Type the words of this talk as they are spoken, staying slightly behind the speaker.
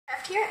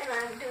here, and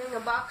I'm doing a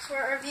box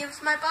fort review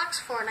of my box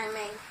fort I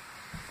made.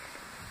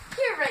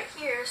 Right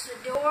here is the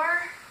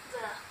door,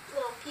 the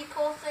little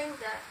peephole thing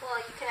that, well,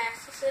 you can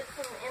access it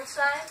from the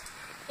inside.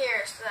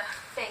 Here's the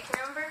fake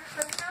number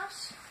for the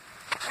house.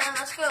 And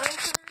let's go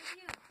into the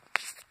review.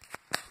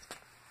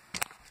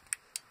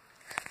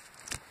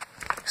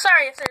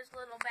 Sorry if there's a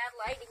little bad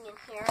lighting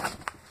in here.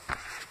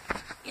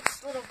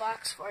 It's a little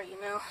box fort, you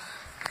know.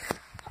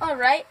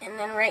 Alright, and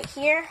then right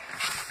here,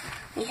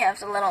 we have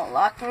the little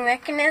locking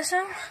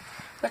mechanism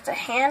with the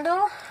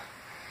handle.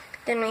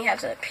 Then we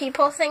have the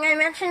peephole thing I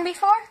mentioned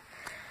before.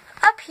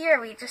 Up here,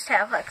 we just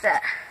have like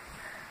that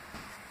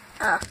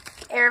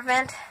air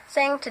vent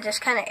thing to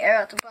just kind of air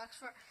out the box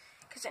fort,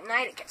 because at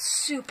night it gets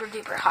super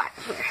duper hot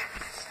in here.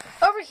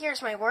 Over here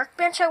is my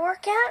workbench I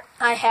work at.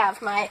 I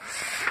have my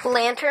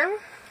lantern,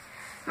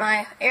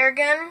 my air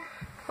gun.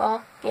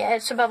 Well, yeah,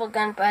 it's a bubble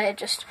gun, but it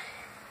just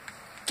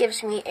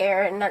gives me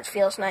air and that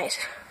feels nice.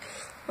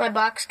 My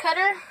box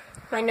cutter,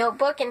 my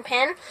notebook and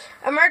pen,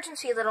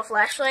 emergency little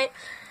flashlight,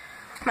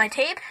 my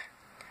tape,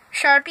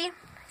 Sharpie,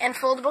 and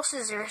foldable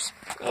scissors,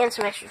 and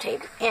some extra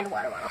tape, and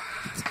water bottle.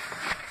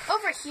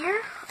 Over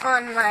here,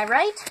 on my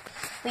right,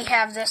 we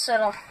have this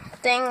little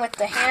thing with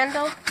the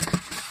handle.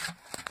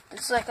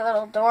 It's like a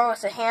little door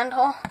with a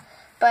handle,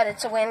 but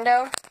it's a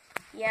window.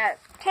 Yeah, it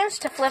tends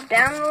to flip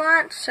down a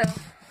lot, so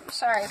I'm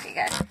sorry if you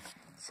guys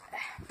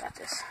got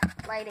this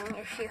lighting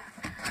issue.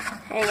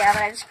 And yeah,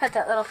 but I just put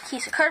that little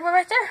piece of cardboard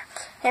right there,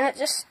 and it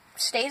just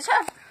stays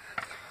up.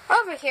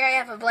 Over here, I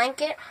have a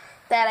blanket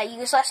that I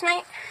used last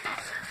night.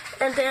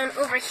 And then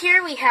over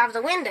here we have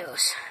the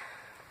windows.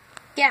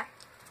 Yeah.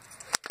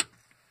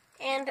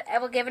 And I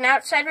will give an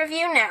outside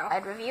review now.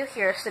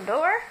 Here's the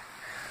door.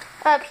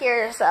 Up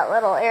here is that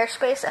little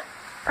airspace that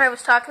I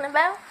was talking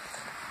about.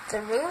 The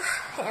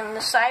roof and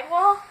the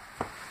sidewall.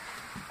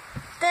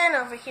 Then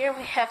over here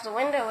we have the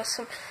window with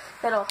some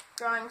little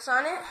drawings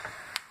on it.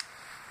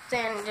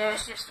 Then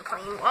there's just a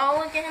plain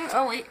wall again.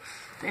 Oh wait,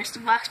 there's the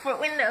box fort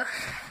window.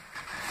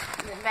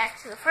 And then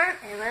back to the front.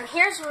 And then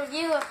here's a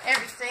review of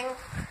everything.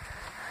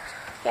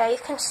 Yeah, you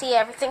can see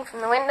everything from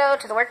the window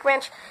to the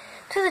workbench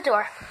to the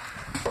door.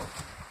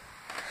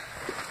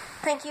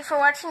 Thank you for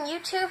watching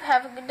YouTube.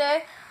 Have a good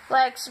day.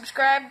 Like,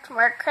 subscribe to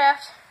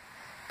Markcraft.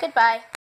 Goodbye.